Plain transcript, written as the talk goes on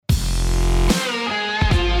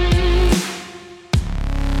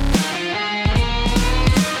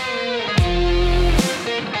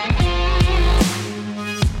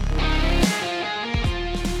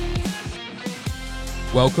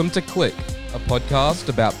Welcome to Click, a podcast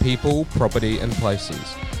about people, property and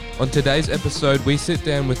places. On today's episode, we sit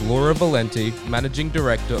down with Laura Valenti, Managing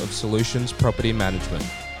Director of Solutions Property Management.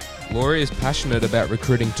 Laura is passionate about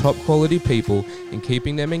recruiting top quality people and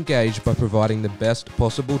keeping them engaged by providing the best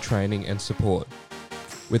possible training and support.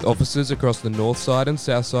 With offices across the north side and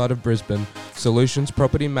south side of Brisbane, Solutions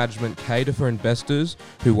Property Management cater for investors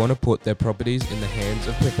who want to put their properties in the hands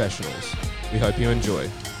of professionals. We hope you enjoy.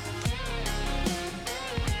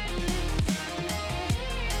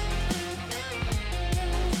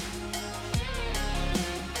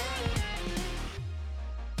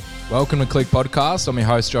 Welcome to Click Podcast. I'm your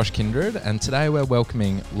host, Josh Kindred, and today we're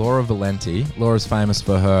welcoming Laura Valenti. Laura's famous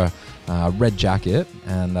for her red jacket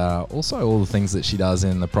and also all the things that she does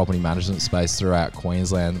in the property management space throughout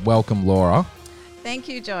Queensland. Welcome, Laura. Thank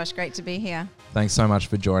you, Josh. Great to be here. Thanks so much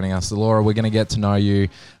for joining us. So, Laura, we're going to get to know you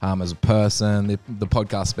as a person. The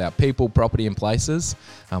podcast about people, property and places.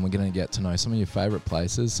 We're going to get to know some of your favourite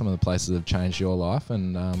places, some of the places that have changed your life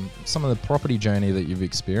and some of the property journey that you've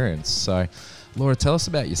experienced. So, Laura, tell us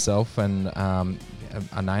about yourself and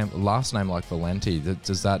last name like Valenti.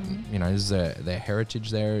 Does that, is there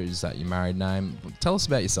heritage there? Is that your married name? Tell us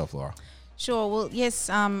about yourself, Laura. Sure. Well, yes,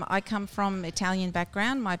 I come from Italian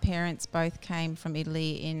background. My parents both came from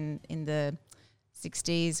Italy in the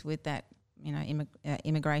 60s with that,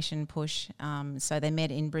 immigration push. So they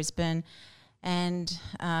met in Brisbane and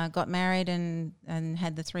got married and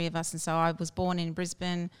had the three of us. And so I was born in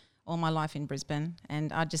Brisbane, all my life in Brisbane,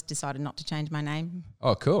 and I just decided not to change my name.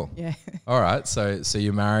 Oh, cool. Yeah. All right. So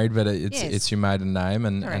you're married, but Yes. it's your maiden name,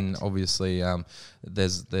 and Correct. obviously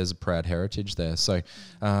there's a proud heritage there. So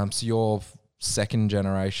so you're second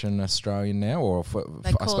generation Australian now, or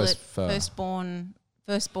They call it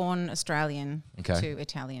firstborn Australian Okay. to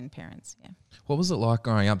Italian parents. Yeah. What was it like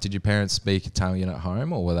growing up? Did your parents speak Italian at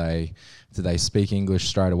home, or did they speak English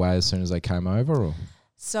straight away as soon as they came over? Or?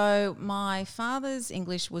 So my father's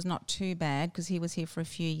English was not too bad because he was here for a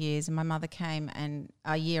few years, and my mother came, and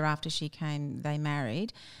a year after she came, they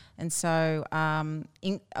married. And so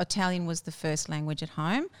Italian was the first language at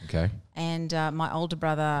home. Okay. And my older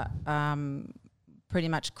brother pretty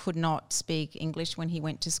much could not speak English when he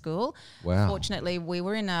went to school. Wow. Fortunately, we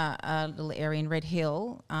were in a little area in Red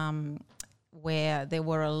Hill where there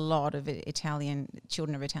were a lot of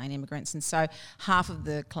children of Italian immigrants, and so half of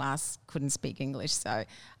the class couldn't speak English. So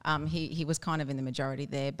he was kind of in the majority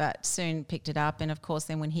there, but soon picked it up. And of course,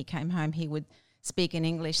 then when he came home, he would speak in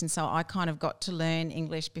English, and so I kind of got to learn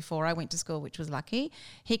English before I went to school, which was lucky.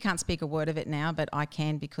 He can't speak a word of it now, but I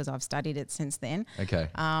can because I've studied it since then. Okay.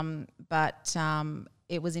 But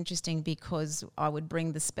it was interesting because I would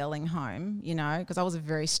bring the spelling home, because I was a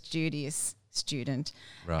very studious student,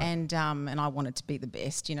 Right. and I wanted to be the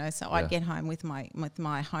best, so I'd get home with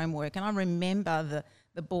my homework, and I remember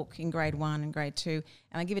the book in grade 1 and grade 2,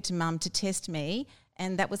 and I give it to Mum to test me,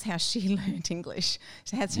 and that was how she learned English.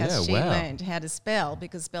 So that's how she learned how to spell,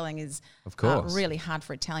 because spelling is Of course. really hard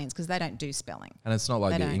for Italians because they don't do spelling. And it's not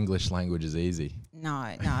like They the don't. English language is easy.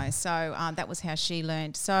 No. So that was how she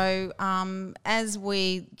learned. So as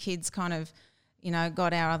we kids kind of,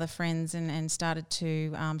 got our other friends and started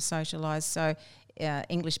to socialise, so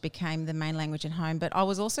English became the main language at home. But I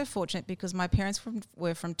was also fortunate because my parents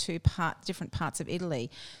were from different parts of Italy.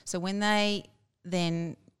 So when they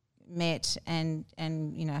then met and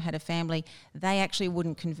had a family, they actually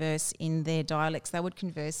wouldn't converse in their dialects. They would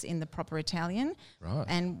converse in the proper Italian. Right.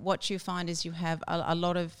 And what you find is you have a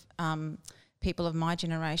lot of people of my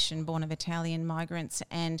generation born of Italian migrants,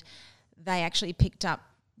 and they actually picked up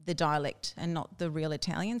the dialect and not the real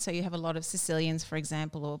Italian. So you have a lot of Sicilians, for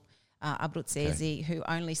example, or Abruzzesi, who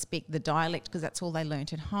only speak the dialect because that's all they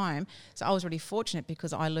learnt at home. So I was really fortunate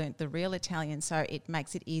because I learnt the real Italian, so it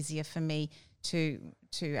makes it easier for me to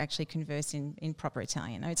actually converse in proper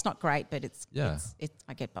Italian. It's not great, but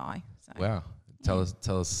I get by. So. Wow. Tell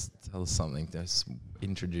us something. Just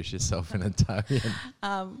introduce yourself in Italian.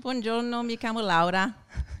 Buongiorno, mi chiamo Laura.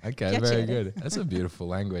 Okay, very good. That's a beautiful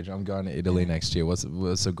language. I'm going to Italy next year.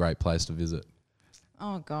 What's a great place to visit?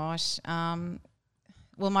 Oh gosh.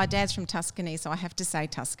 Well, my dad's from Tuscany, so I have to say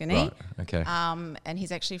Tuscany. Right. Okay. And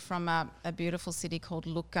he's actually from a beautiful city called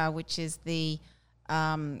Lucca, which is the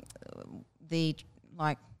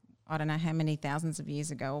I don't know how many thousands of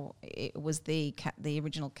years ago, it was the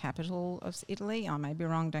original capital of Italy. I may be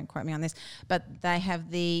wrong, don't quote me on this. But they have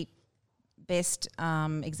the best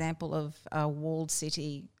example of a walled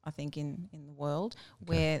city, I think, in the world,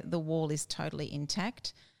 where the wall is totally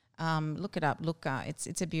intact. Look it up, Lucca.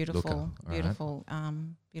 It's a beautiful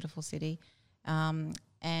city.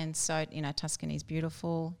 And so, Tuscany is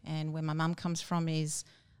beautiful. And where my mum comes from is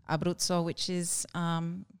Abruzzo, which is,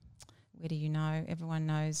 where do you know? Everyone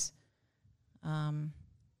knows.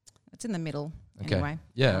 It's in the middle. Okay. Anyway.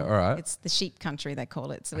 Yeah, all right. It's the sheep country, they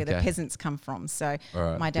call it. So where Okay. the peasants come from. So All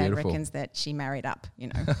right, my dad beautiful. reckons that she married up,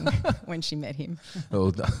 when she met him.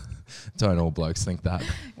 Well, don't all blokes think that.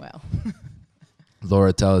 Well,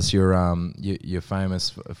 Laura, tell us you're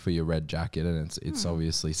famous for your red jacket, and it's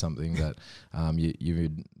obviously something that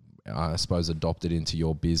you've I suppose adopted into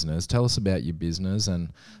your business. Tell us about your business and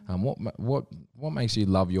what makes you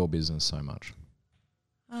love your business so much.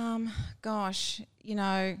 Gosh,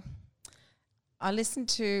 I listened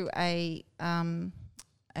to a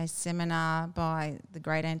seminar by the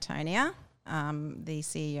great Antonia, the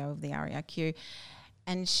CEO of the REIQ,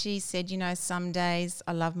 and she said, some days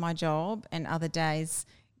I love my job and other days,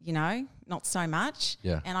 not so much.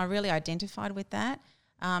 Yeah. And I really identified with that.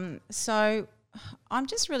 So I'm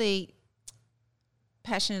just really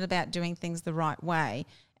passionate about doing things the right way.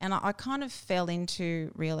 And I kind of fell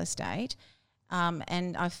into real estate.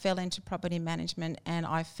 And I fell into property management, and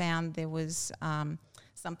I found there was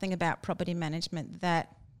something about property management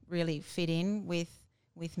that really fit in with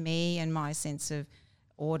me and my sense of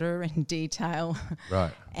order and detail.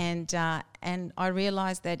 Right. And I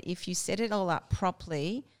realised that if you set it all up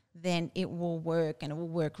properly, then it will work, and it will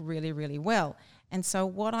work really, really well. And so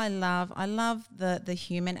what I love the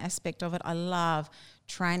human aspect of it. I love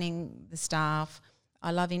training the staff.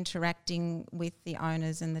 I love interacting with the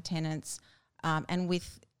owners and the tenants. And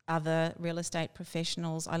with other real estate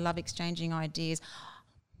professionals. I love exchanging ideas.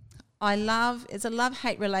 It's a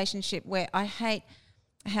love-hate relationship where I hate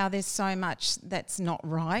how there's so much that's not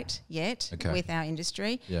right yet with our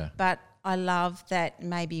industry. Yeah. But I love that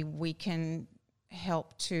maybe we can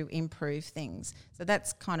help to improve things. So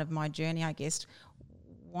that's kind of my journey, I guess,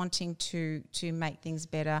 wanting to make things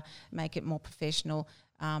better, make it more professional,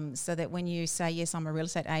 so that when you say, yes, I'm a real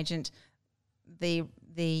estate agent, the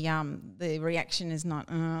reaction is not,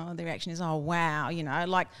 the reaction is, oh, wow,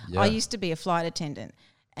 I used to be a flight attendant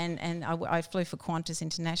and I flew for Qantas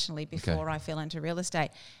internationally before I fell into real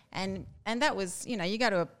estate. And that was, you go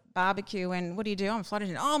to a barbecue and what do you do? I'm a flight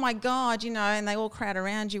attendant. Oh my God, and they all crowd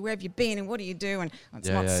around you. Where have you been and what do you do? And it's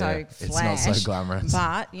not so flash. It's not so glamorous.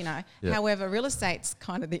 But, however, real estate's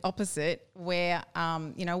kind of the opposite where,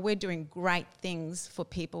 we're doing great things for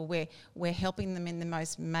people. We're helping them in the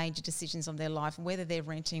most major decisions of their life, whether they're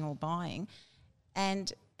renting or buying.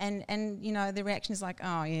 And the reaction is like,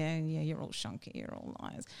 oh, yeah, you're all shonky, you're all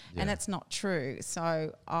liars. Yeah. And that's not true.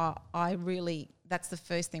 So that's the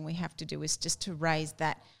first thing we have to do is just to raise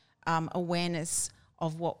that awareness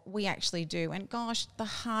of what we actually do. And gosh, the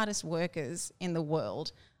hardest workers in the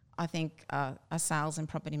world, I think, are sales and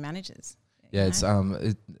property managers. Yeah, it's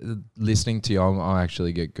listening to you, I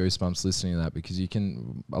actually get goosebumps listening to that, because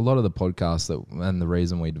a lot of the podcasts and the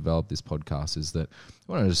reason we developed this podcast is that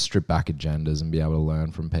we want to just strip back agendas and be able to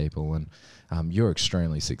learn from people. And you're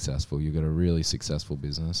extremely successful. You've got a really successful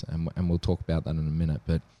business, and we'll talk about that in a minute.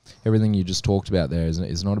 But everything you just talked about there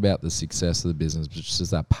is not about the success of the business, but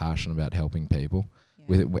just that passion about helping people.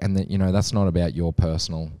 Yeah. That's not about your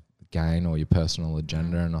personal gain or your personal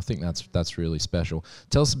agenda, and I think that's really special.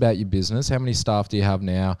 Tell us about your business. How many staff do you have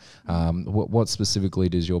now? What specifically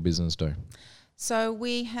does your business do? So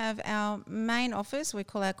we have our main office, we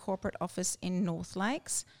call our corporate office, in North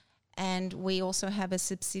Lakes, and we also have a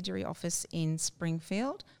subsidiary office in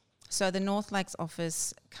Springfield. So the North Lakes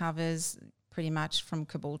office covers pretty much from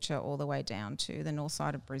Caboolture all the way down to the north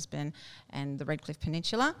side of Brisbane and the Redcliffe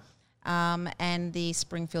Peninsula. And the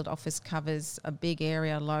Springfield office covers a big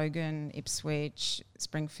area, Logan, Ipswich,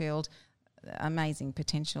 Springfield, amazing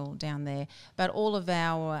potential down there. But all of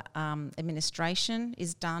our administration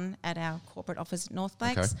is done at our corporate office at North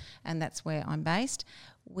Lakes, and that's where I'm based.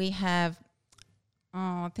 We have,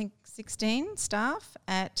 I think, 16 staff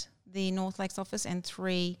at the North Lakes office and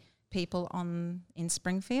 3 people in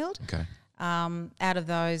Springfield. Okay. Out of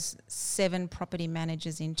those, 7 property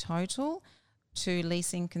managers in total, 2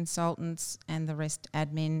 leasing consultants, and the rest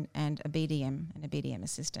admin and a BDM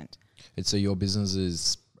assistant. So your business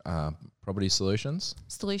is Property Solutions?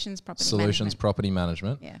 Solutions Property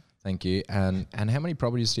Management. Yeah. Thank you. And how many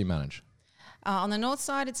properties do you manage? On the north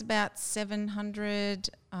side, it's about 700,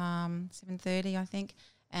 730, I think,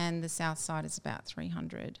 and the south side is about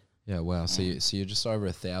 300. Yeah, wow. Yeah. So you're just over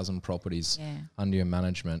 1,000 properties under your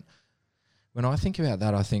management. When I think about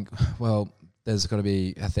that, I think, well, there's got to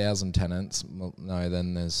be 1,000 tenants. Well, no,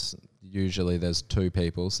 then there's 2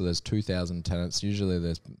 people, so there's 2,000 tenants. Usually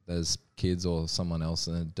there's kids or someone else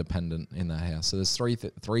dependent in that house. So there's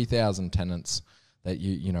 3,000 tenants that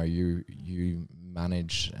you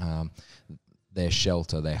manage their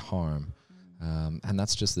shelter, their home. and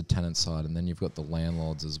that's just the tenant side, and then you've got the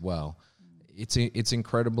landlords as well. It's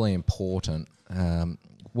incredibly important.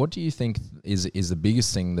 What do you think is the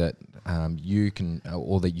biggest thing that you can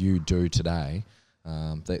or that you do today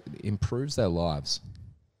that improves their lives?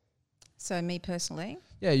 So me personally?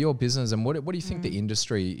 Yeah, your business, and what do you think the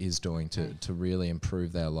industry is doing to really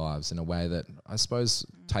improve their lives in a way that I suppose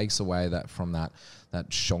takes away that from that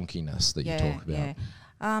shonkiness that you talk about?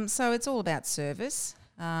 Yeah. So it's all about service.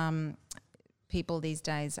 People these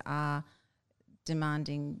days are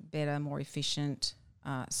demanding better, more efficient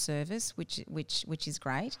service, which is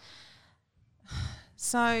great.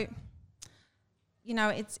 So, you know,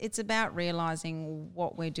 it's about realising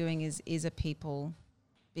what we're doing is a people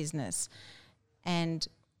business, and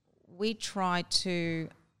we try to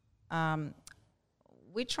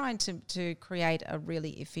create a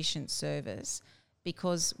really efficient service,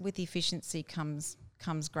 because with efficiency comes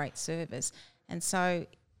great service. And so,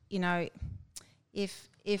 you know, if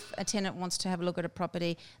a tenant wants to have a look at a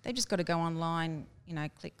property, they've just got to go online, you know,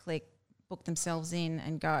 click, book themselves in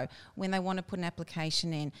and go. When they want to put an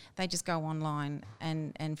application in, they just go online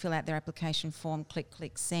and fill out their application form,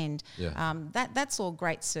 click, send. Yeah. That's all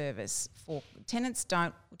great service. For tenants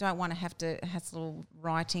don't want to have to hassle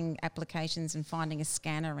writing applications and finding a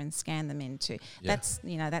scanner and scan them into. Yeah.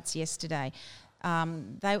 That's yesterday.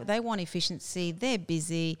 They want efficiency. They're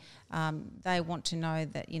busy. They want to know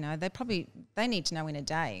that, you know, they need to know in a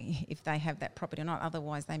day if they have that property or not.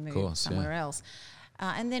 Otherwise, they move somewhere else.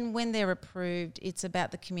 And then when they're approved, it's about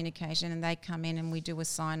the communication, and they come in and we do a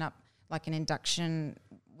sign up, like an induction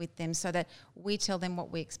with them, so that we tell them what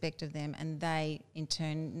we expect of them, and they in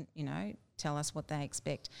turn, you know, tell us what they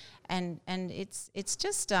expect. And it's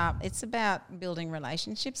just it's about building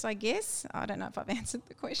relationships, I guess. I don't know if I've answered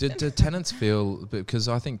the question. Do tenants feel, because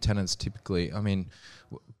I think tenants typically, I mean,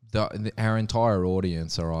 our entire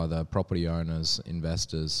audience are either property owners,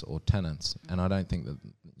 investors, or tenants, and I don't think that,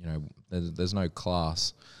 you know, there's no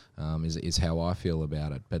class, is how I feel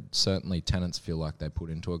about it. But certainly tenants feel like they put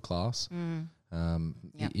into a class.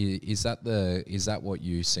 Yep. Is that what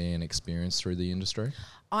you see and experience through the industry?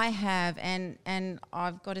 I have, and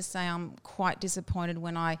I've got to say I'm quite disappointed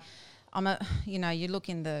when you look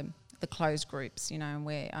in the closed groups, you know,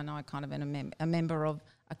 and I kind of am a member of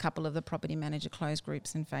a couple of the property manager closed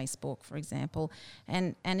groups in Facebook, for example,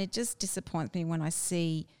 and it just disappoints me when I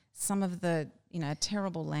see some of the, you know,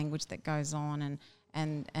 terrible language that goes on,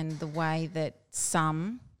 and the way that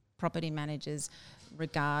some property managers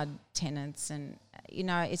regard tenants, and, you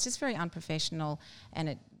know, it's just very unprofessional, and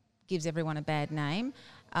it gives everyone a bad name.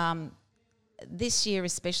 This year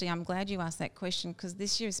especially, I'm glad you asked that question, because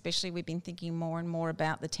this year especially we've been thinking more and more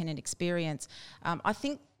about the tenant experience. I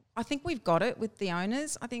think we've got it with the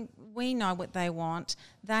owners. I think we know what they want.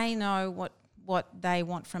 They know what they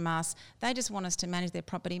want from us. They just want us to manage their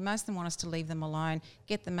property. Most of them want us to leave them alone,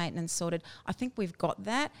 get the maintenance sorted. I think we've got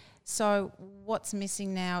that. So what's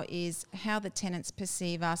missing now is how the tenants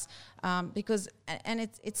perceive us, because, and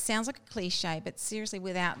it sounds like a cliche, but seriously,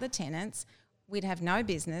 without the tenants, we'd have no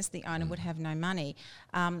business, the owner would have no money.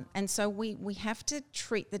 And so we have to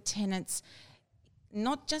treat the tenants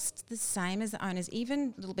not just the same as the owners,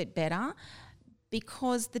 even a little bit better,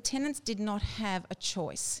 because the tenants did not have a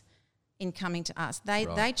choice in coming to us.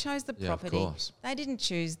 They chose the property. They didn't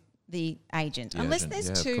choose the agent. Unless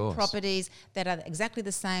there's two properties that are exactly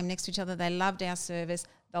the same next to each other, they loved our service,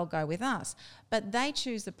 they'll go with us. But they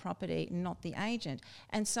choose the property, not the agent.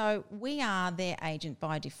 And so we are their agent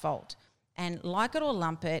by default. And like it or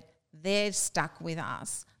lump it, they're stuck with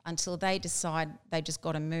us until they decide they just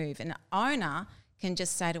got to move. An owner can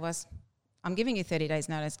just say to us, I'm giving you 30 days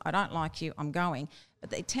notice, I don't like you, I'm going. But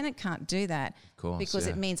the tenant can't do that, because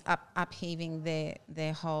it means upheaving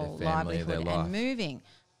their whole livelihood and moving.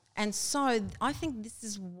 And so I think this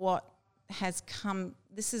is what has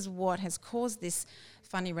caused this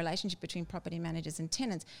funny relationship between property managers and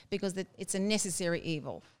tenants, because it's a necessary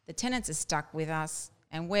evil. The tenants are stuck with us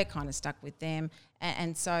and we're kind of stuck with them,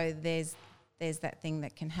 and so there's that thing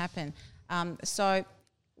that can happen. So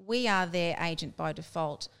we are their agent by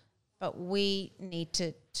default, but we need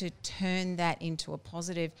to turn that into a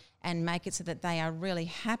positive and make it so that they are really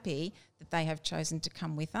happy that they have chosen to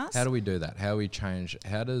come with us. How do we do that? How do we change?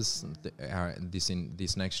 How does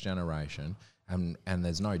this next generation, and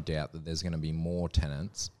there's no doubt that there's going to be more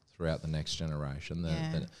tenants throughout the next generation.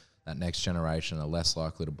 That next generation are less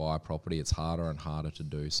likely to buy property. It's harder and harder to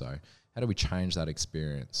do so. How do we change that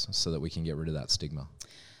experience so that we can get rid of that stigma?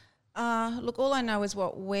 Look, all I know is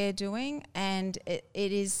what we're doing, and it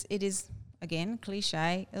is again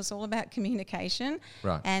cliche. It's all about communication,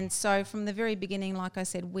 right? And so from the very beginning, like I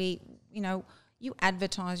said, we, you know, you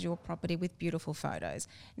advertise your property with beautiful photos.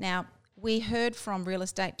 Now, we heard from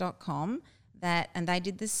realestate.com that, and they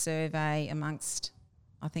did this survey amongst,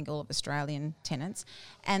 I think, all of Australian tenants,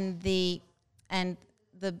 and the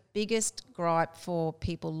biggest gripe for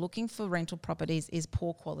people looking for rental properties is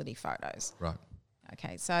poor quality photos. Right.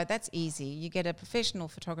 Okay, so that's easy. You get a professional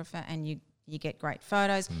photographer and you get great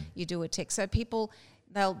photos. You do a text. So people,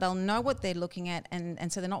 they'll know what they're looking at,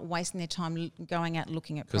 and so they're not wasting their time going out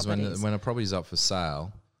looking at properties. Because when a property's up for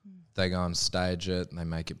sale, they go and stage it, and they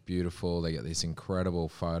make it beautiful. They get these incredible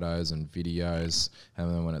photos and videos, and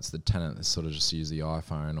then when it's the tenant, they sort of just use the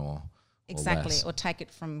iPhone or exactly, less. or take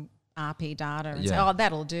it from RP data and Yeah. say, oh,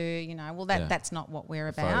 that'll do. You know, well, Yeah. that's not what we're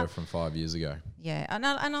Photo about. from 5 years ago. Yeah, and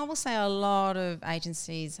I will say a lot of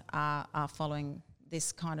agencies are following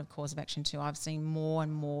this kind of course of action too. I've seen more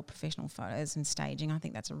and more professional photos and staging. I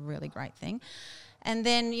think that's a really great thing. And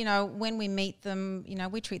then, you know, when we meet them, you know,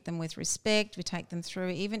 we treat them with respect. We take them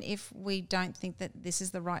through, even if we don't think that this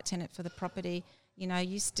is the right tenant for the property. You know,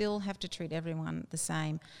 you still have to treat everyone the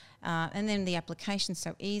same. And then the application's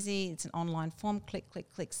so easy. It's an online form. Click,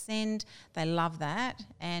 click, click, send. They love that.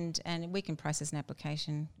 And we can process an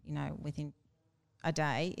application, you know, within a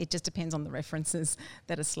day. It just depends on the references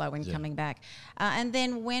that are slow in coming back. And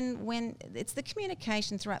then when it's the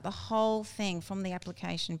communication throughout the whole thing, from the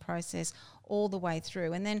application process all the way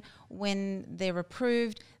through. And then when they're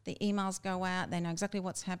approved, the emails go out. They know exactly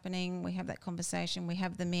what's happening. We have that conversation. We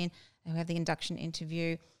have them in. We have the induction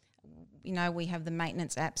interview. You know, we have the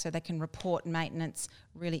maintenance app so they can report maintenance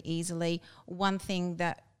really easily. One thing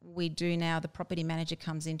that we do now, the property manager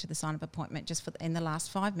comes into the sign-up appointment just in the last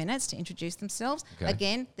 5 minutes to introduce themselves. Okay.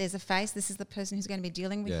 Again, there's a face. This is the person who's going to be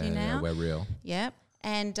dealing with you now. Yeah, we're real. Yeah.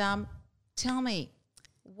 And tell me,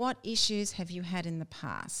 what issues have you had in the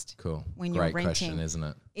past? Cool. When Great you're renting? question, isn't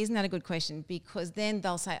it? Isn't that a good question? Because then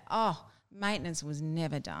they'll say, oh, maintenance was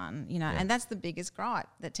never done, you know, and that's the biggest gripe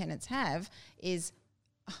that tenants have is,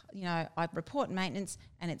 you know, I report maintenance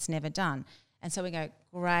and it's never done. And so we go,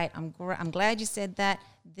 great, I'm glad you said that.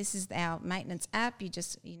 This is our maintenance app. You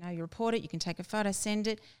just, you know, you report it, you can take a photo, send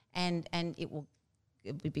it, and it will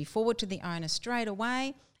be forwarded to the owner straight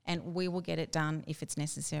away, and we will get it done if it's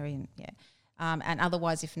necessary. And and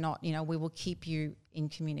otherwise, if not, you know, we will keep you in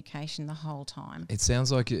communication the whole time. It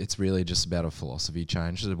sounds like it's really just about a philosophy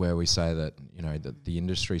change, where we say that, you know, that the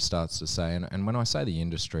industry starts to say, and when I say the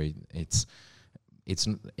industry, it's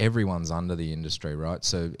everyone's under the industry, right?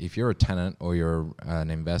 So if you're a tenant or you're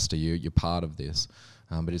an investor, you're part of this,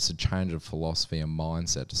 but it's a change of philosophy and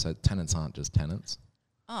mindset to say tenants aren't just tenants.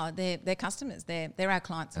 Oh, they're customers. They're our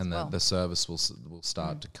clients as well. And the service will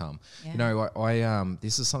start to come. Yeah. You know, I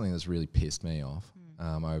this is something that's really pissed me off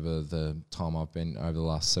over the time I've been over the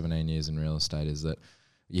last 17 years in real estate, is that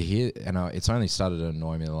you hear, and it's only started to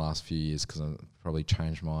annoy me the last few years because I've probably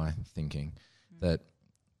changed my thinking, that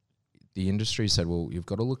the industry said, well, you've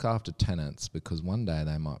got to look after tenants because one day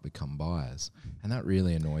they might become buyers. And that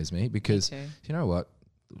really annoys me because, you know what,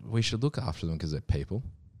 we should look after them because they're people.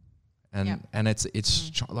 And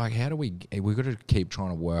it's like, how do we've got to keep trying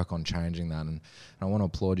to work on changing that. And I want to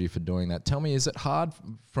applaud you for doing that. Tell me, is it hard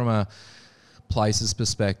from a places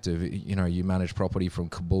perspective? You know, you manage property from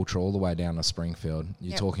Caboolture all the way down to Springfield.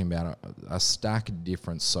 You're talking about a stack of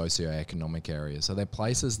different socioeconomic areas. Are there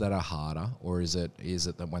places that are harder, or is it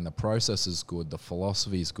that when the process is good, the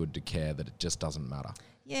philosophy is good to care, that it just doesn't matter?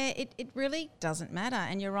 Yeah, it really doesn't matter.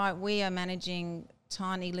 And you're right, we are managing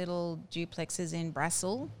tiny little duplexes in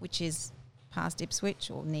Brassel, which is past Ipswich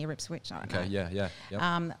or near Ipswich, I don't know. Yeah.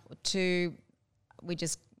 Yep. We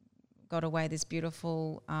just got away this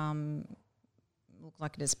beautiful looked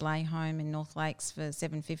like a display home in North Lakes for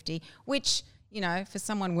 $750, which, you know, for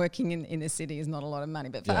someone working in the city is not a lot of money,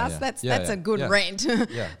 but for us that's a good rent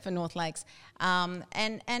for North Lakes. And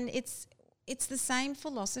it's the same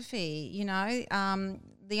philosophy, you know.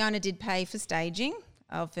 The owner did pay for staging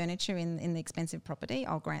of furniture in the expensive property,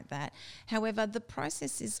 I'll grant that. However, the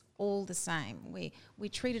process is all the same. We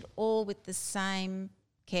treat it all with the same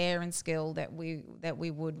care and skill that we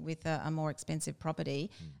would with a more expensive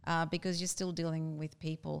property, because you're still dealing with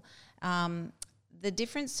people. The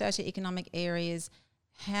different socioeconomic areas,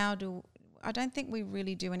 I don't think we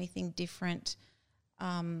really do anything different.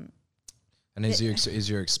 And is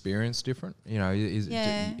your experience different? You know,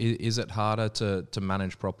 is it harder to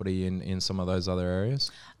manage property in some of those other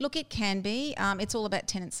areas? Look, it can be. It's all about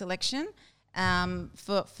tenant selection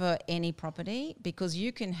for any property, because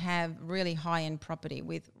you can have really high-end property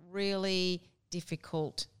with really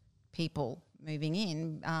difficult people moving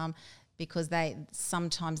in, because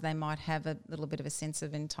sometimes they might have a little bit of a sense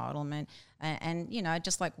of entitlement, and you know,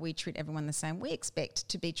 just like we treat everyone the same, we expect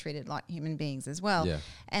to be treated like human beings as well. Yeah.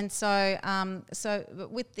 And so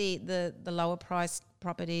with the lower priced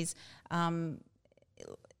properties,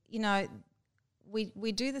 you know,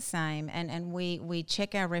 we do the same, and we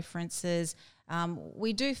check our references.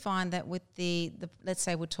 We do find that with the let's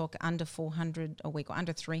say we'll talk under 400 a week or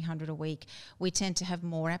under 300 a week, we tend to have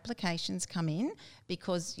more applications come in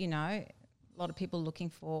because, you know, a lot of people looking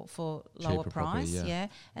for lower Cheaper price, property, yeah.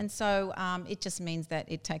 And so it just means that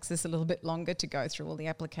it takes us a little bit longer to go through all the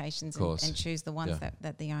applications and choose the ones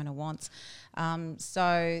that the owner wants.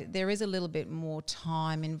 So there is a little bit more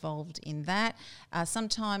time involved in that.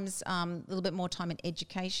 Sometimes a little bit more time in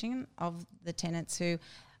education of the tenants who.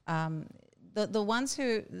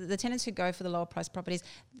 The tenants who go for the lower price properties,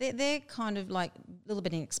 they're kind of like a little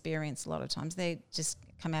bit inexperienced a lot of times. They just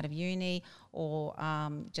come out of uni or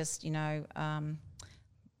just, you know,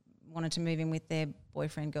 wanted to move in with their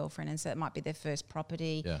boyfriend, girlfriend, and so it might be their first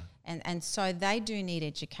property. Yeah. And so they do need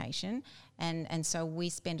education, and so we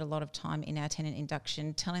spend a lot of time in our tenant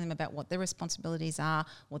induction telling them about what their responsibilities are,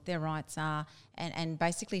 what their rights are, and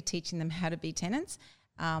basically teaching them how to be tenants,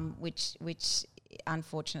 which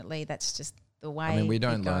unfortunately that's just the way. I mean, we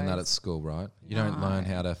don't it learn that goes. at school, right? You No. don't learn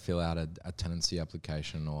how to fill out a tenancy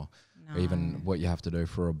application or even what you have to do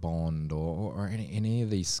for a bond or any of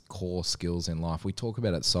these core skills in life. We talk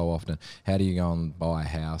about it so often. How do you go and buy a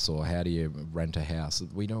house, or how do you rent a house?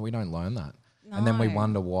 We don't learn that. No. And then we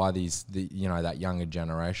wonder why that younger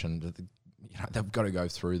generation, you know, they've got to go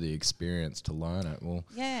through the experience to learn it. Well,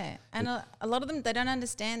 yeah, and a lot of them, they don't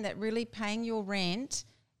understand that really paying your rent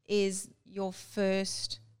is your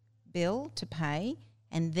first bill to pay,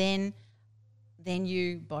 and then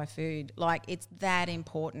you buy food. Like, it's that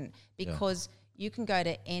important, because you can go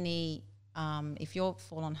to any if you're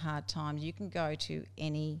fall on hard times, you can go to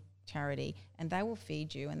any charity and they will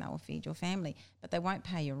feed you and they will feed your family, but they won't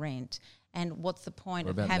pay your rent. And what's the point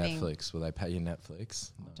what of about having Netflix? Will they pay you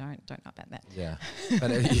Netflix? No. Don't know about that. Yeah, but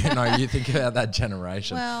you know, you think about that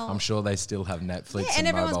generation. Well, I'm sure they still have Netflix. Yeah, and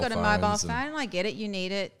everyone's got a mobile phones phone. I get it. You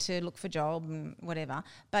need it to look for a job and whatever.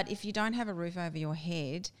 But if you don't have a roof over your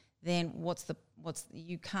head, then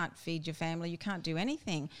you can't feed your family. You can't do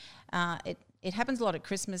anything. It happens a lot at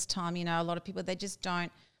Christmas time. You know, a lot of people, they just don't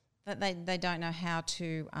know how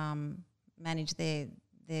to manage their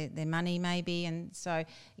money maybe, and so,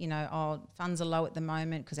 you know, funds are low at the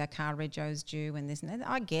moment because our car rego's due and this and that.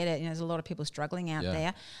 I get it. You know, there's a lot of people struggling out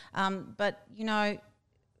there. But, you know,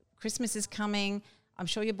 Christmas is coming. I'm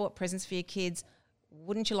sure you bought presents for your kids.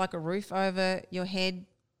 Wouldn't you like a roof over your head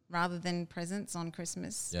rather than presents on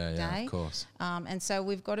Christmas Day? Yeah, of course. And so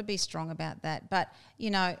we've got to be strong about that. But, you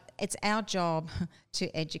know, it's our job to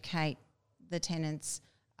educate the tenants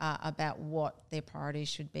about what their priorities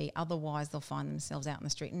should be. Otherwise, they'll find themselves out in the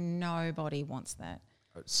street. Nobody wants that.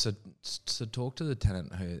 So talk to the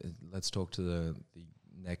tenant. Let's talk to the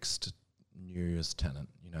next newest tenant.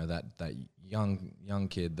 You know, that young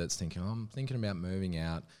kid that's thinking, I'm thinking about moving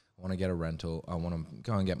out. I want to get a rental. I want to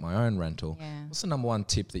go and get my own rental. Yeah. What's the number one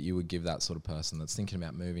tip that you would give that sort of person that's thinking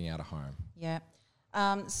about moving out of home? Yeah.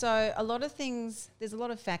 So a lot of things, there's a lot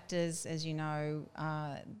of factors, as you know.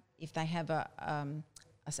 If they have a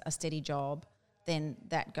steady job, then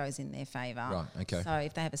that goes in their favour. Right, okay. So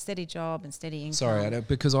if they have a steady job and steady income. Sorry,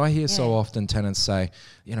 because I hear so often tenants say,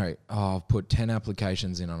 you know, I've put 10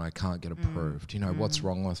 applications in and I can't get approved. You know, what's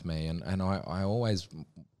wrong with me? And I always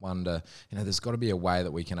wonder, you know, there's got to be a way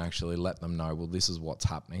that we can actually let them know, well, this is what's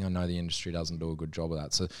happening. I know the industry doesn't do a good job of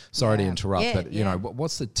that. So sorry to interrupt, but, you know,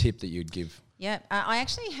 what's the tip that you'd give? Yeah, I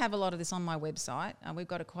actually have a lot of this on my website. We've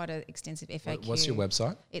got quite an extensive FAQ. What's your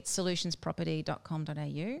website? It's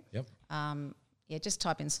solutionsproperty.com.au. Yep. Just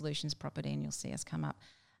type in Solutions Property and you'll see us come up.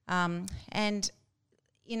 And,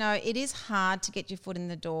 you know, it is hard to get your foot in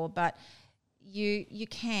the door, but you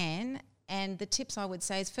can. And the tips I would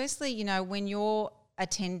say is, firstly, you know, when you're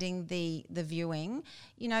attending the viewing,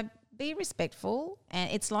 you know, be respectful, and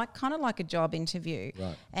it's kind of like a job interview.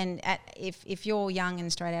 Right. And if you're young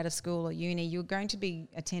and straight out of school or uni, you're going to be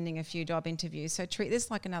attending a few job interviews. So treat this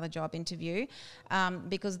like another job interview,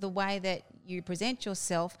 because the way that you present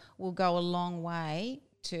yourself will go a long way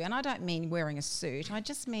to. And I don't mean wearing a suit. I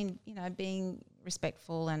just mean, you know, being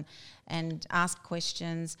respectful and ask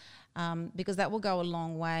questions, because that will go a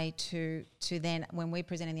long way to then, when we're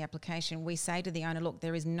presenting the application, we say to the owner, look,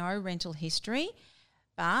 there is no rental history.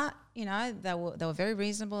 But, you know, they were very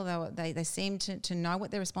reasonable. They seemed to know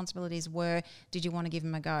what their responsibilities were. Did you want to give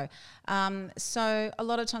them a go? So a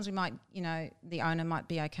lot of times we might, you know, the owner might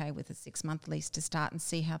be okay with a 6-month lease to start and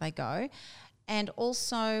see how they go. And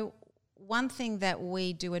also, one thing that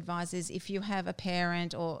we do advise is if you have a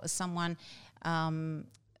parent or someone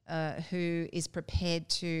who is prepared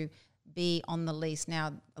to be on the lease.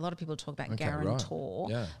 Now, a lot of people talk about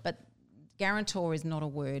guarantor, but guarantor is not a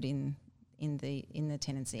word in the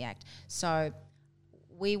Tenancy Act. So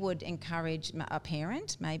we would encourage a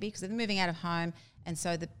parent maybe, because they're moving out of home, and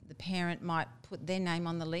so the parent might put their name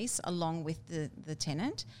on the lease along with the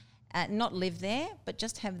tenant. Not live there, but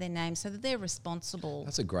just have their name so that they're responsible.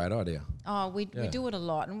 That's a great idea. Oh, we do it a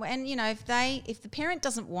lot. And you know, if the parent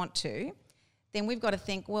doesn't want to, then we've got to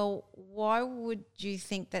think, well, why would you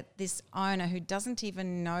think that this owner who doesn't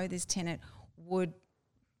even know this tenant would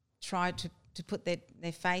try to put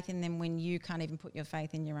their faith in them when you can't even put your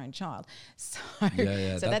faith in your own child? So,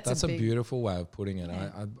 so that's a beautiful way of putting it.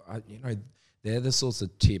 Yeah. I you know, they're the sorts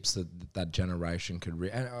of tips that generation could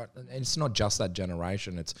and it's not just that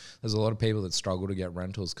generation. There's a lot of people that struggle to get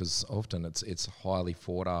rentals because often it's highly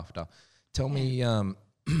fought after. Tell me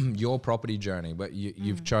your property journey, but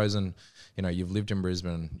you've chosen, you know, you've lived in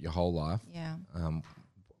Brisbane your whole life. Yeah.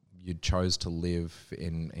 You chose to live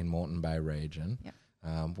in Moreton Bay region. Yep.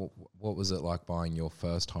 What was it like buying your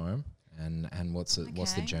first home? And what's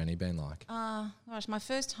the journey been like? Gosh, my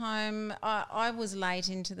first home, I was late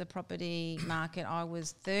into the property market. I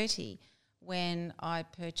was 30 when I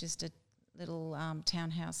purchased a little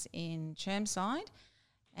townhouse in Chermside,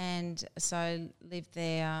 and so lived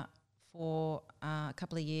there for a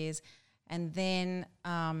couple of years, and then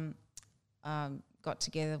got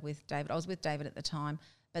together with David. I was with David at the time,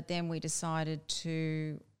 but then we decided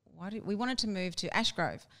we wanted to move to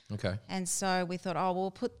Ashgrove. Okay. And so we thought,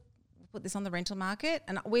 we'll put this on the rental market,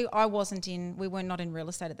 and we were not in real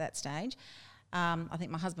estate at that stage. I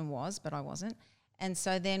think my husband was, but I wasn't. And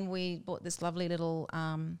so then we bought this lovely little,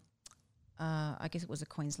 I guess it was a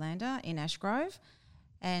Queenslander in Ashgrove,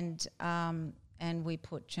 and we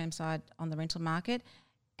put Chermside on the rental market,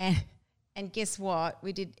 and guess what?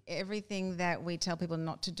 We did everything that we tell people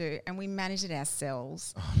not to do, and we managed it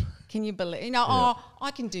ourselves. Can you believe? You know,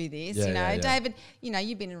 I can do this. David, you know,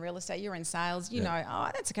 you've been in real estate, you're in sales. You know,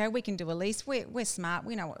 that's okay. We can do a lease. We're smart.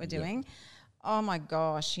 We know what we're doing. Oh my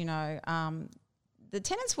gosh, you know, the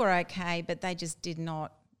tenants were okay, but they just did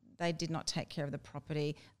not take care of the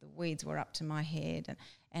property. The weeds were up to my head,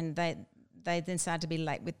 and they then started to be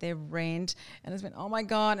late with their rent, and I just went, oh my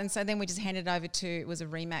God. And so then we just handed it over it was a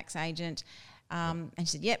Remax agent, and she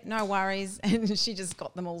said, yep, no worries, and she just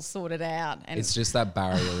got them all sorted out. And it's just that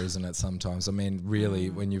barrier, isn't it, sometimes? I mean, really,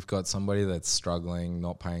 when you've got somebody that's struggling,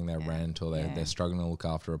 not paying their rent, or they're struggling to look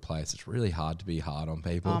after a place, it's really hard to be hard on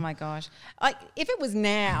people. Oh my gosh. If it was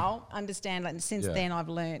now, understand, like since then I've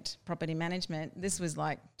learnt property management. This was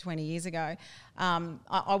like 20 years ago.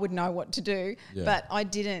 I would know what to do, but I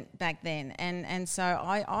didn't back then. And so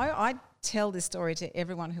I tell this story to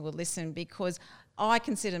everyone who will listen, because I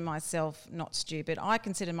consider myself not stupid. I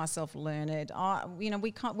consider myself learned.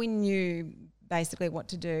 We knew basically what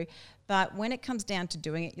to do, but when it comes down to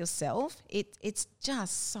doing it yourself, it's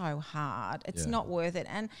just so hard. It's not worth it.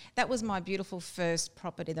 And that was my beautiful first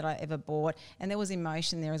property that I ever bought, and there was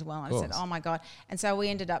emotion there as well. And I said, oh my God. And so we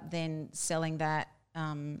ended up then selling that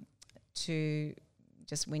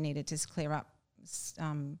we needed to clear up,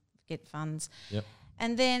 get funds. Yep.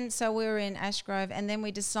 And then so we were in Ashgrove, and then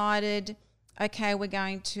we decided, okay, we're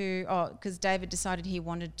going to, because David decided he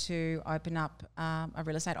wanted to open up a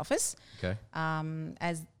real estate office. Okay.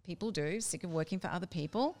 As people do, sick of working for other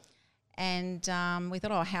people. And we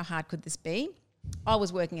thought, how hard could this be? I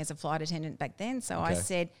was working as a flight attendant back then, so I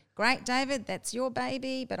said, great, David, that's your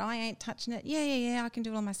baby, but I ain't touching it. Yeah, I can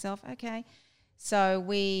do it all myself. Okay. So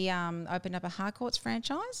we opened up a Harcourts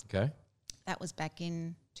franchise. Okay. That was back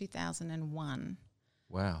in 2001.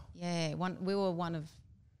 Wow. Yeah, we were one of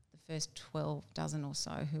the first 12 dozen or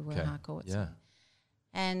so who were Harcourts. Yeah.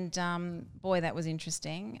 And boy, that was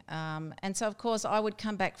interesting. And so, of course, I would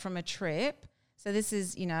come back from a trip. So this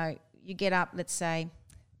is, you get up, let's say,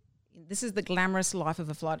 this is the glamorous life of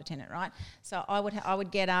a flight attendant, right? So I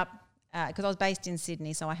would get up, because I was based in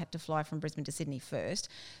Sydney, so I had to fly from Brisbane to Sydney first.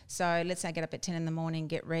 So let's say I get up at 10 in the morning,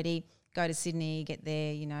 get ready, go to Sydney, get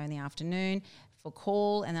there, in the afternoon for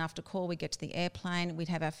call, and then after call we get to the airplane. We'd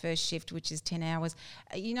have our first shift, which is 10 hours.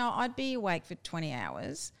 I'd be awake for 20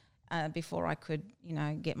 hours before I could,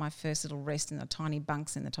 get my first little rest in the tiny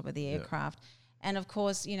bunks in the top of the aircraft. And of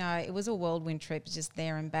course, it was a whirlwind trip, just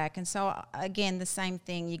there and back. And so again, the same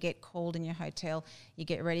thing, you get called in your hotel, you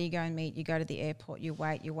get ready, you go and meet, you go to the airport, you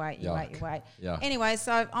wait. Yeah. Anyway,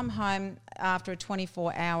 so I'm home after a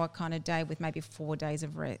 24-hour kind of day with maybe 4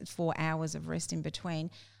 hours of rest in between.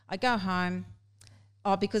 I go home,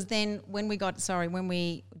 because then when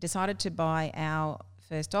we decided to buy our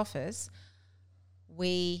first office,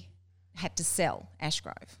 we had to sell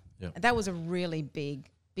Ashgrove. Yep. And that was a really big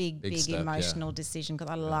step, emotional decision because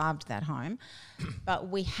I loved that home, but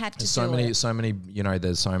we had to There's do it. so many,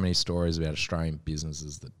 there's so many stories about Australian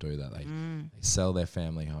businesses that do that. They sell their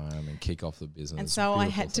family home and kick off the business. And so I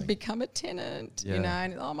had to become a tenant, Yeah.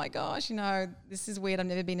 and oh my gosh, this is weird. I've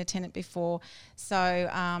never been a tenant before. So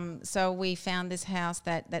so we found this house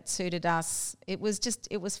that suited us. It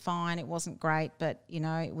was fine. It wasn't great, but,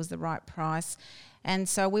 it was the right price. And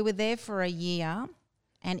so we were there for a year.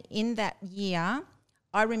 And in that year,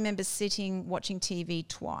 I remember sitting watching TV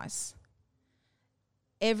twice.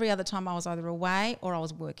 Every other time I was either away or I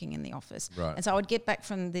was working in the office. Right. And so I would get back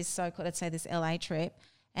from this so-called, let's say this LA trip,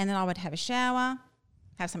 and then I would have a shower,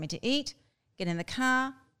 have something to eat, get in the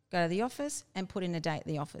car, go to the office and put in a day at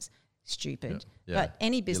the office. Stupid. Yeah. But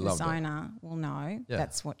any You business loved it. owner will know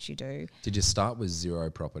that's what you do. Did you start with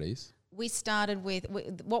 0 properties? We started with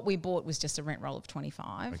what we bought was just a rent roll of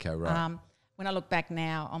 25. Okay, right. When I look back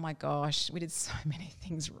now, oh my gosh, we did so many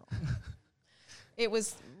things wrong. It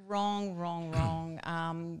was wrong.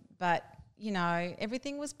 But,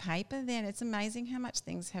 everything was paper then. It's amazing how much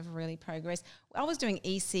things have really progressed. I was doing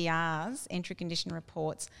ECRs, entry condition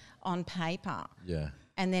reports, on paper. Yeah.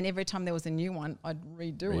 And then every time there was a new one, I'd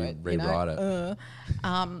redo it. Rewrite it.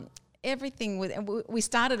 Everything we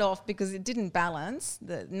started off because it didn't balance,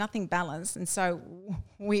 nothing balanced, and so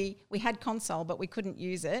we had console but we couldn't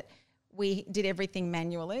use it. We did everything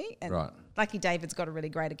manually, and Right. lucky David's got a really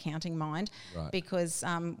great accounting mind, Right. because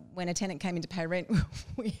when a tenant came in to pay rent,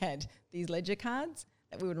 we had these ledger cards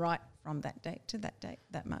that we would write from that date to that date,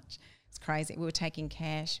 that much. It's crazy. We were taking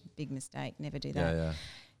cash, big mistake, never do that. Yeah.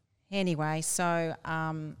 Anyway, so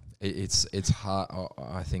It's hard.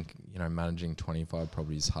 I think managing 25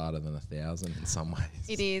 properties is harder than 1,000 in some ways.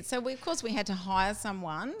 it is. So of course we had to hire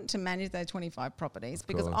someone to manage those 25 properties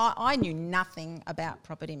because course. I knew nothing about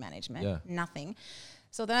property management, nothing.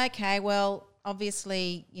 So then, okay, well,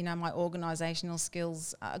 obviously, my organisational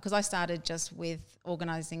skills, because I started just with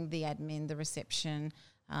organising the admin, the reception,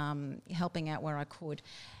 helping out where I could.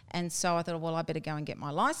 And so I thought, well, I better go and get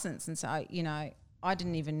my licence. And so, I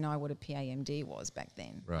didn't even know what a PAMD was back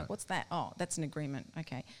then. Right. Like, what's that? Oh, that's an agreement.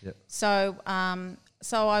 Okay. Yep. So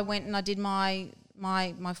so I went and I did my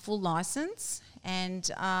full licence and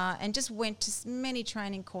just went to as many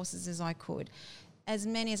training courses as I could. As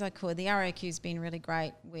many as I could. The REQ's been really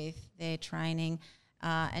great with their training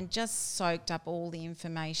and just soaked up all the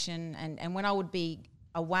information. And when I would be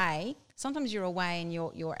away, sometimes you're away and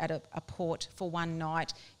you're at a port for one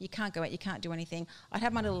night, you can't go out, you can't do anything. I'd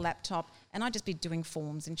have my little laptop and I'd just be doing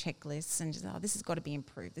forms and checklists and just, this has got to be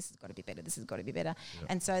improved, this has got to be better, this has got to be better. Yep.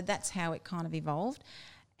 And so that's how it kind of evolved.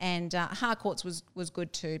 And Harcourts was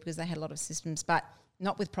good too because they had a lot of systems, but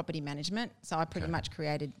not with property management. So I pretty much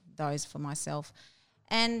created those for myself.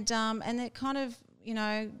 And it kind of,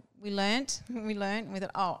 we learnt and we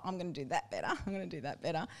thought, I'm going to do that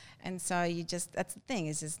better. And so that's the thing,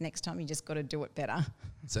 is just next time you just got to do it better.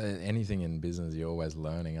 So anything in business, you're always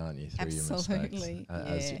learning, aren't you, through Absolutely, your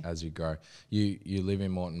mistakes as you grow. You live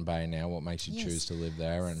in Moreton Bay now. What makes you choose to live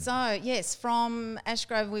there? And so, yes, from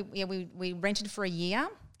Ashgrove, we rented for a year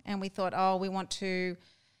and we thought, we want to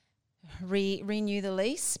renew the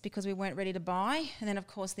lease because we weren't ready to buy. And then, of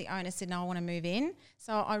course, the owner said, no, I want to move in.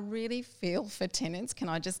 So I really feel for tenants, can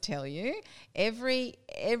I just tell you? Every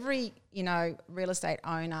real estate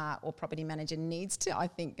owner or property manager needs to, I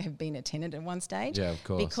think, have been a tenant at one stage. Yeah, of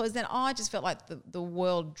course. Because then I just felt like the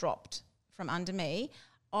world dropped from under me.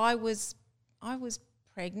 I was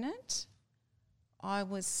pregnant. I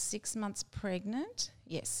was 6 months pregnant,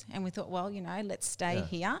 yes. And we thought, well, let's stay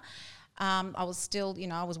here. I was still,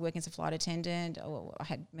 I was working as a flight attendant. I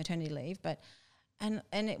had maternity leave, and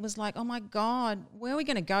it was like, oh my God, where are we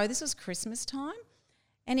going to go? This was Christmas time.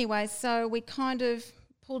 Anyway, so we kind of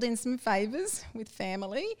pulled in some favours with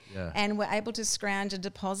family and were able to scrounge a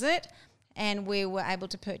deposit, and we were able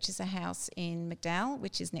to purchase a house in McDowell,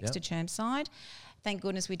 which is next to Chermside. Thank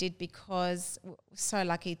goodness we did, because we're so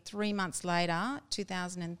lucky. 3 months later,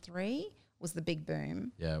 2003 was the big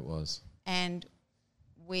boom. Yeah, it was. And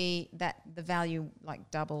the value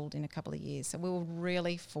doubled in a couple of years. So we were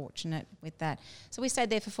really fortunate with that. So we stayed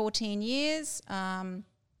there for 14 years. And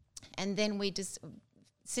then we just,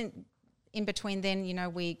 in between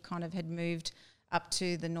then, we kind of had moved up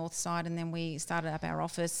to the north side, and then we started up our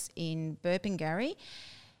office in Burpengary.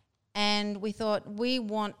 And we thought we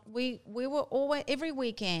were always, every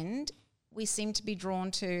weekend, we seemed to be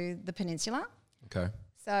drawn to the peninsula. Okay.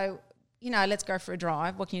 So, let's go for a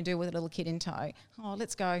drive. What can you do with a little kid in tow? Oh,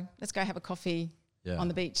 let's go have a coffee on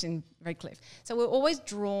the beach in Redcliffe. So we're always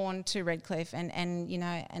drawn to Redcliffe,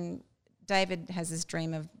 and David has this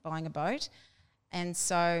dream of buying a boat, and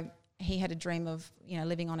so he had a dream of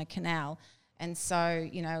living on a canal. And so,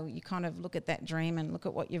 you kind of look at that dream and look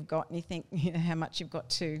at what you've got, and you think, how much you've got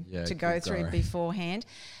to go through beforehand.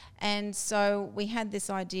 And so we had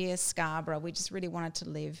this idea, Scarborough. We just really wanted to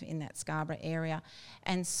live in that Scarborough area.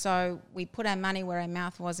 And so we put our money where our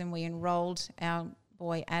mouth was, and we enrolled our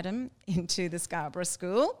boy Adam into the Scarborough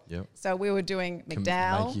school. Yep. So we were doing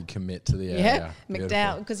McDowell. Make you commit to the area. Yeah,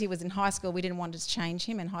 McDowell, because he was in high school. We didn't want to change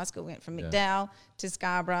him. In high school, we went from McDowell to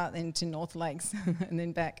Scarborough, then to North Lakes, and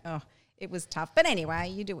then back. Oh, it was tough. But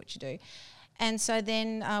anyway, you do what you do. And so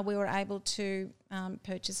then we were able to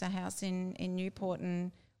purchase a house in Newport,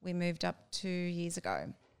 and we moved up 2 years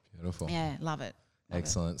ago. Beautiful. Yeah, love it.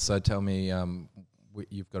 Excellent. So tell me,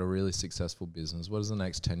 you've got a really successful business. What does the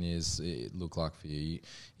next 10 years look like for you?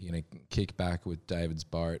 You're going to kick back with David's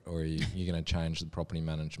boat, or are you going to change the property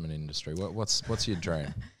management industry? What's your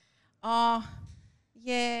dream? I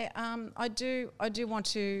do want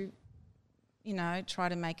to, try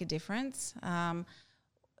to make a difference.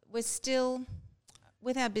 We're still,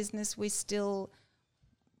 with our business, we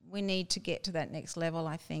need to get to that next level,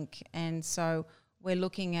 I think. And so we're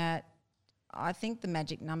looking at, I think the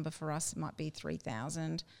magic number for us might be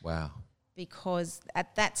 3,000. Wow. Because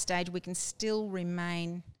at that stage we can still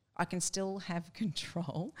I can still have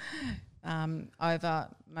control over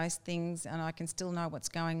most things, and I can still know what's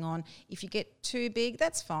going on. If you get too big,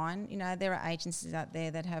 that's fine. There are agencies out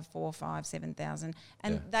there that have 4, 5, 7,000,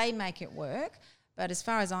 and they make it work. But as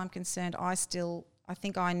far as I'm concerned, I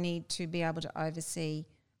think I need to be able to oversee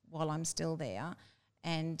while I'm still there,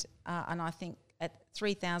 and I think at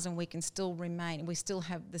 3,000 we can still remain. We still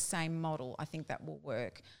have the same model. I think that will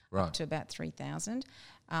work up to about 3,000.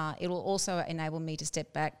 It will also enable me to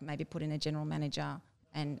step back, maybe put in a general manager,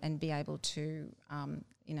 and be able to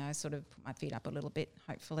sort of put my feet up a little bit,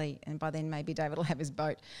 hopefully, and by then maybe David will have his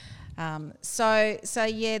boat. So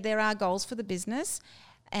there are goals for the business,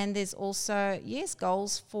 and there's also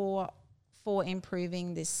goals for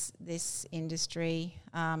improving this industry.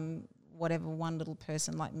 Whatever one little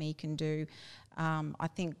person like me can do, I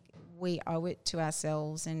think we owe it to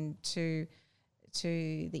ourselves and to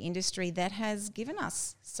the industry that has given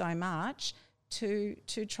us so much to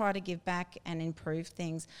try to give back and improve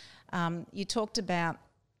things. You talked about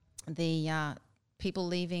the people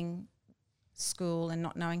leaving school and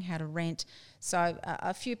not knowing how to rent. So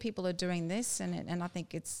a few people are doing this, and I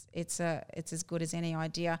think it's as good as any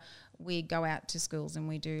idea. We go out to schools and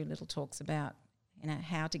we do little talks about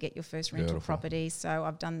how to get your first rental property. So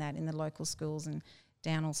I've done that in the local schools and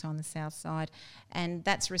down also on the south side, and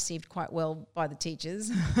that's received quite well by the teachers.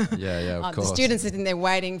 Of course. The students sitting there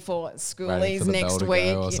waiting for schoolies next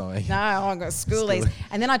week. No, I've got schoolies.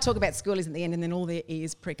 And then I talk about schoolies at the end, and then all their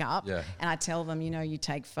ears prick up. Yeah. And I tell them, you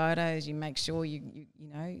take photos, you make sure you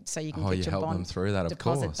so you can get your bond through that,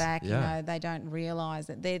 deposit back. Yeah. They don't realise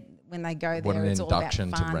that when they go there, it's all about fun.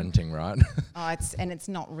 What an induction to renting, right? It's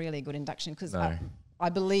not really a good induction, because I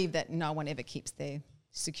believe that no one ever keeps their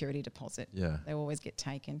security deposit. Yeah, they always get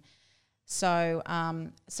taken. So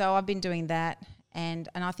I've been doing that, and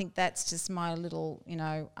I think that's just my little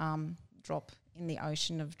drop in the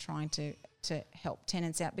ocean of trying to help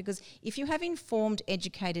tenants out, because if you have informed,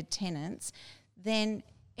 educated tenants, then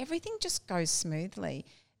everything just goes smoothly,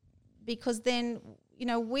 because then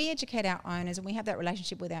we educate our owners, and we have that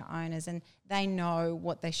relationship with our owners, and they know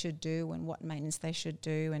what they should do and what maintenance they should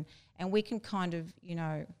do, and we can kind of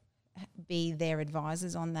be their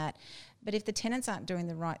advisors on that. But if the tenants aren't doing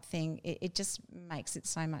the right thing, it just makes it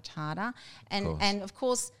so much harder. And of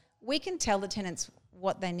course, we can tell the tenants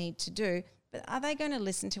what they need to do, but are they going to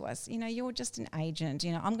listen to us? You're just an agent.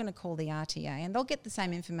 I'm going to call the RTA, and they'll get the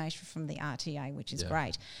same information from the RTA, which is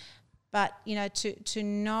great. But, to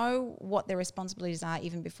know what their responsibilities are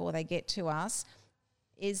even before they get to us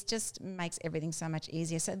just makes everything so much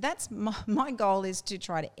easier. So that's my goal, is to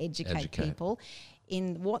try to educate people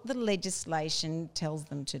in what the legislation tells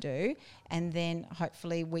them to do, and then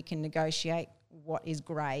hopefully we can negotiate what is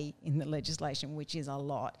grey in the legislation, which is a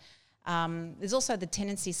lot. There's also the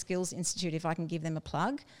Tenancy Skills Institute, if I can give them a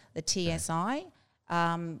plug, the TSI,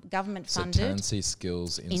 government funded. So Tenancy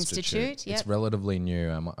Skills Institute. Yep. It's relatively new,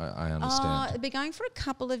 I understand. It's been going for a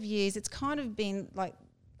couple of years. It's kind of been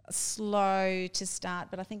slow to start,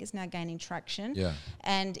 but I think it's now gaining traction. Yeah.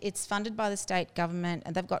 And it's funded by the state government,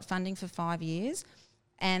 and they've got funding for 5 years,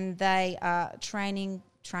 and they are training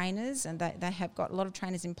trainers, and they have got a lot of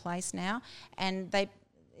trainers in place now, and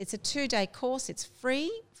it's a 2-day course. It's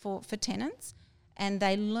free for tenants, and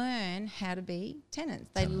they learn how to be tenants.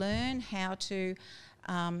 They learn how to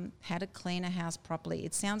clean a house properly.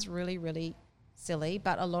 It sounds really, really silly,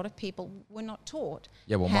 but a lot of people were not taught.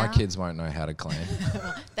 Yeah, well, my kids won't know how to clean.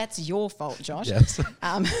 Well, that's your fault, Josh. Yes.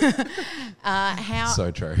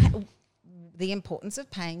 So true. The importance of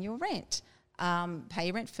paying your rent. Pay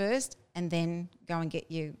your rent first, and then go and get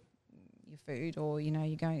your food, or you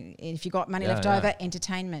go, if you've got money left over,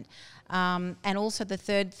 entertainment. And also the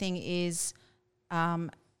third thing is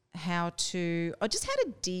how to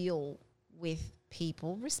deal with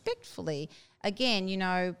people respectfully.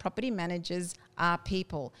 Again, property managers are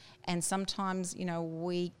people, and sometimes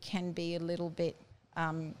we can be a little bit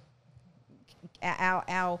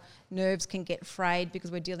our nerves can get frayed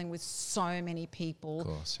because we're dealing with so many people, of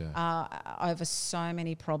course, yeah. Over so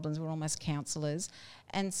many problems. We're almost counsellors,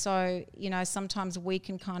 and so sometimes we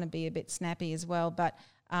can kind of be a bit snappy as well, but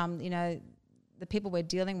the people we're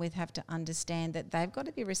dealing with have to understand that they've got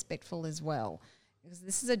to be respectful as well, because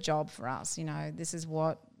this is a job for us. This is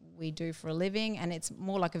what we do for a living, and it's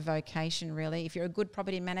more like a vocation, really. If you're a good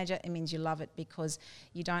property manager, it means you love it, because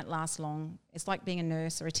you don't last long. It's like being a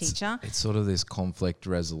nurse or a teacher. It's sort of this conflict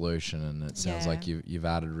resolution, and it sounds like you've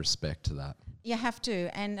added respect to that. You have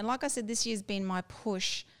to, and like I said, this year's been my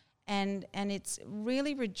push, and it's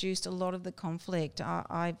really reduced a lot of the conflict.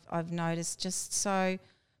 I've noticed just so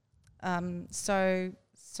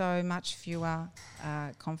much fewer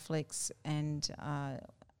conflicts and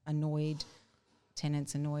annoyed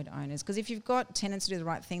tenants, annoyed owners. Because if you've got tenants to do the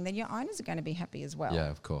right thing, then your owners are going to be happy as well.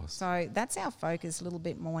 Yeah, of course. So that's our focus a little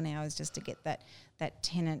bit more now, is just to get that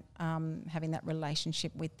tenant, having that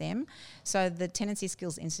relationship with them. So the Tenancy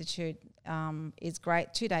Skills Institute is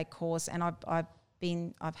great, 2-day course, and I've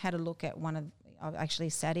had a look at I've actually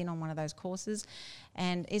sat in on one of those courses,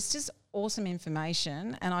 and it's just awesome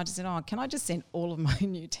information. And I just said, can I just send all of my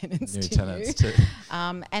new tenants to you? Too.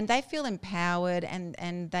 And they feel empowered,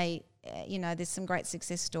 and they, there's some great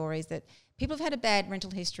success stories that people have had a bad rental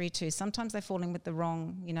history too. Sometimes they fall in with the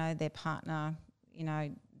wrong, their partner,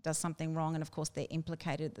 does something wrong, and of course they're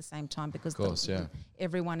implicated at the same time, because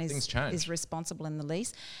everyone is responsible in the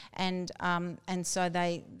lease, and so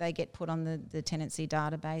they get put on the tenancy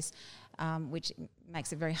database, which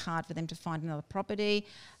makes it very hard for them to find another property.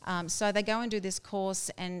 So they go and do this course,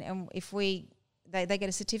 and if they get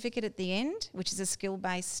a certificate at the end, which is a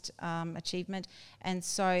skill-based achievement, and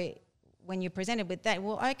so when you're presented with that,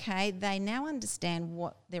 they now understand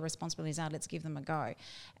what their responsibilities are. Let's give them a go.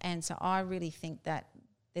 And so I really think that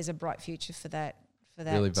there's a bright future for that.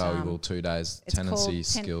 Really valuable 2 days Tenancy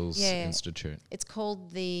Skills Institute. It's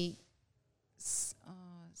called the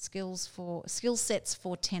Skill Sets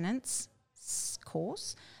for Tenants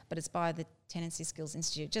course, but it's by the Tenancy Skills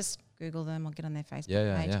Institute. Just Google them or get on their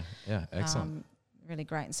Facebook page. Yeah, excellent. Really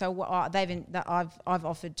great. And so I've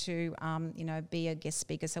offered to be a guest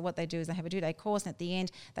speaker. So what they do is they have a 2-day course, and at the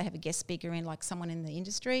end they have a guest speaker in, like someone in the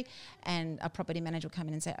industry, and a property manager will come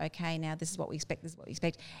in and say, okay, now this is what we expect,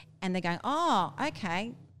 and they're going,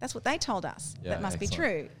 okay, that's what they told us. Yeah, that must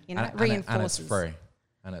excellent. be true. Reinforces.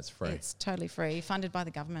 And it's free. It's totally free, funded by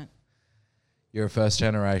the government. You're a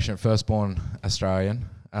firstborn Australian,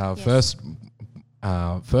 Yes.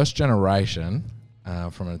 first generation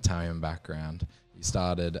from an Italian background. You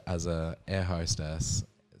started as a air hostess,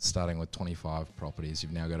 starting with 25 properties.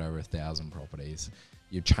 You've now got over 1,000 properties.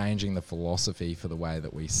 You're changing the philosophy for the way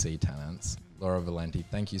that we see tenants. Laura Valenti,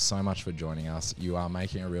 thank you so much for joining us. You are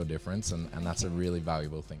making a real difference, and that's a really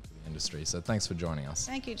valuable thing for the industry. So thanks for joining us.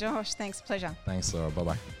 Thank you, Josh. Thanks, pleasure. Thanks, Laura.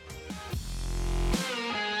 Bye-bye.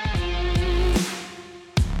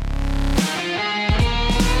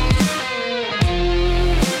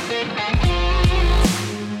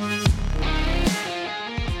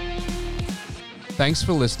 Thanks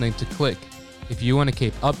for listening to Click. If you want to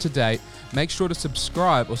keep up to date, make sure to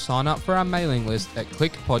subscribe or sign up for our mailing list at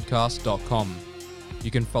clickpodcast.com.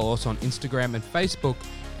 You can follow us on Instagram and Facebook,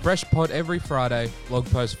 fresh pod every Friday, blog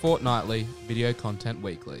post fortnightly, video content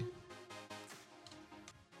weekly.